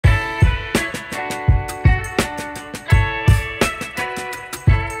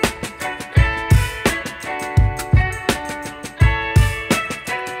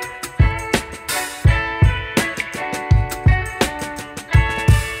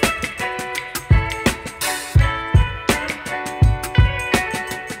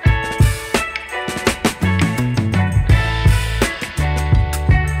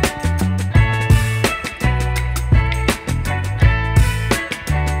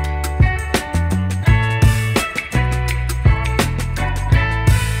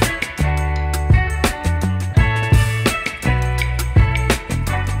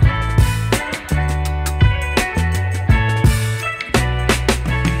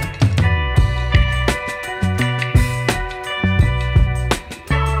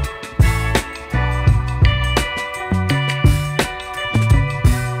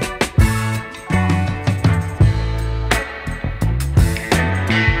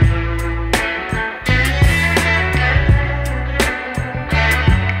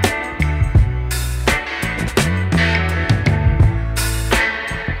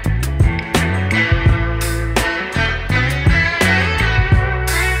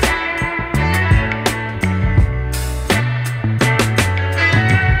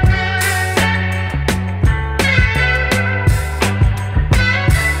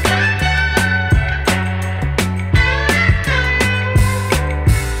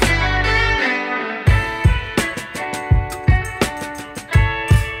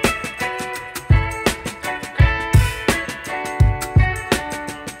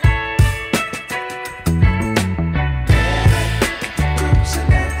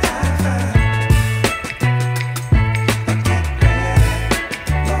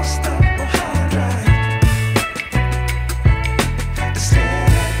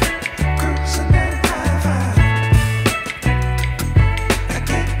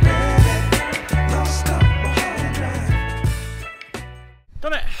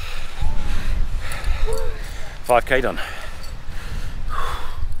5k done.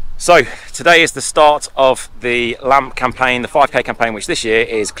 So today is the start of the LAMP campaign, the 5k campaign, which this year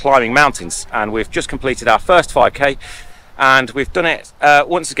is climbing mountains, and we've just completed our first 5k, and we've done it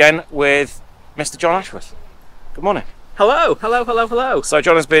once again with Mr. John Ashworth. Good morning. Hello, hello, hello, hello. So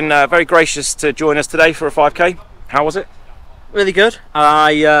John has been very gracious to join us today for a 5k. How was it? Really good.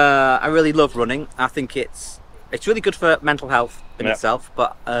 I really love running. I think it's really good for mental health in itself,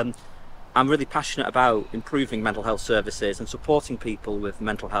 but I'm really passionate about improving mental health services and supporting people with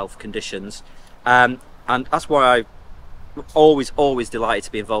mental health conditions, and that's why I'm always delighted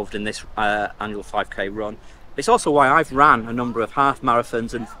to be involved in this annual 5k run. It's also why I've ran a number of half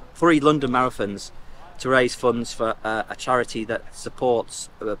marathons and 3 London marathons to raise funds for a charity that supports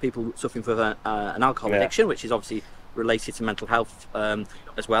people suffering from an alcohol addiction, which is obviously related to mental health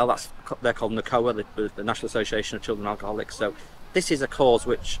as well. They're called NACOA, the National Association of Children Alcoholics. So this is a cause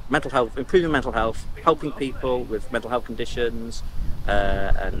which improving mental health, helping people with mental health conditions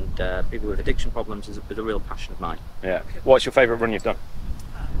and people with addiction problems is a real passion of mine. Yeah. What's your favourite run you've done?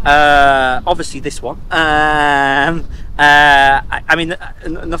 Obviously this one. I mean,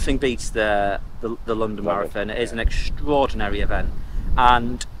 nothing beats the London Marathon. It is an extraordinary event,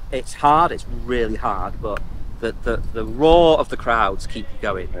 and it's hard. It's really hard, but the roar of the crowds keep you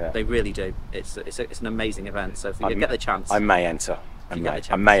going. Yeah. They really do. It's an amazing event. So if you get the chance, I may enter. I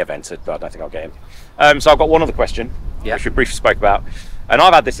may have entered, but I don't think I'll get in. So I've got one other question, which we briefly spoke about, and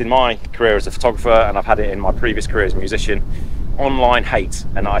I've had this in my career as a photographer, and I've had it in my previous career as a musician. Online hate,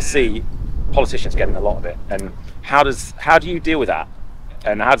 and I see politicians getting a lot of it. And how do you deal with that?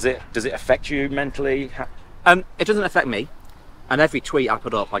 And does it affect you mentally? It doesn't affect me, and every tweet I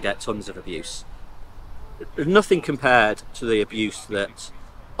put up I get tons of abuse. There's nothing compared to the abuse that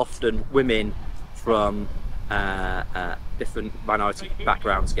often women from different minority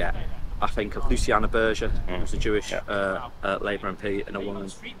backgrounds get. I think of Luciana Berger, who's a Jewish Labour MP, and a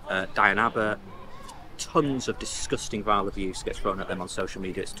woman, Diane Abbott. Tons of disgusting vile abuse gets thrown at them on social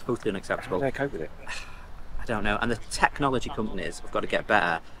media. It's totally unacceptable. How do they cope with it? I don't know. And the technology companies have got to get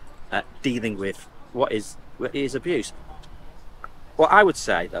better at dealing with what is abuse. What I would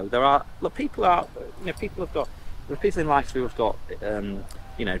say though, there are people in life who have got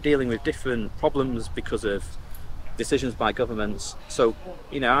dealing with different problems because of decisions by governments. So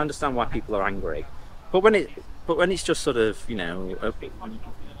I understand why people are angry, but when it's just sort of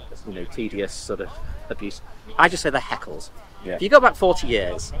tedious sort of abuse, I just say they're heckles. Yeah. If you go back 40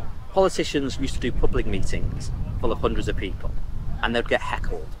 years, politicians used to do public meetings full of hundreds of people, and they'd get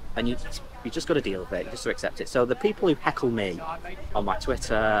heckled, and you just got to deal with it. You just accept it. So the people who heckle me on my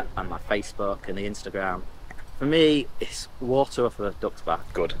Twitter and my Facebook and the Instagram, for me, it's water off a duck's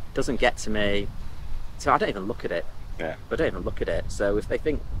back. Good. It doesn't get to me, so I don't even look at it. Yeah. I don't even look at it. So if they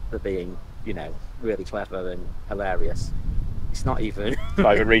think they're being, really clever and hilarious, it's not even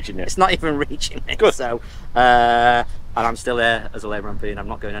reaching it. It's not even reaching it. Good. So, and I'm still here as a Labour MP, and I'm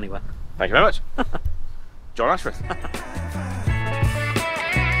not going anywhere. Thank you very much, John Ashworth.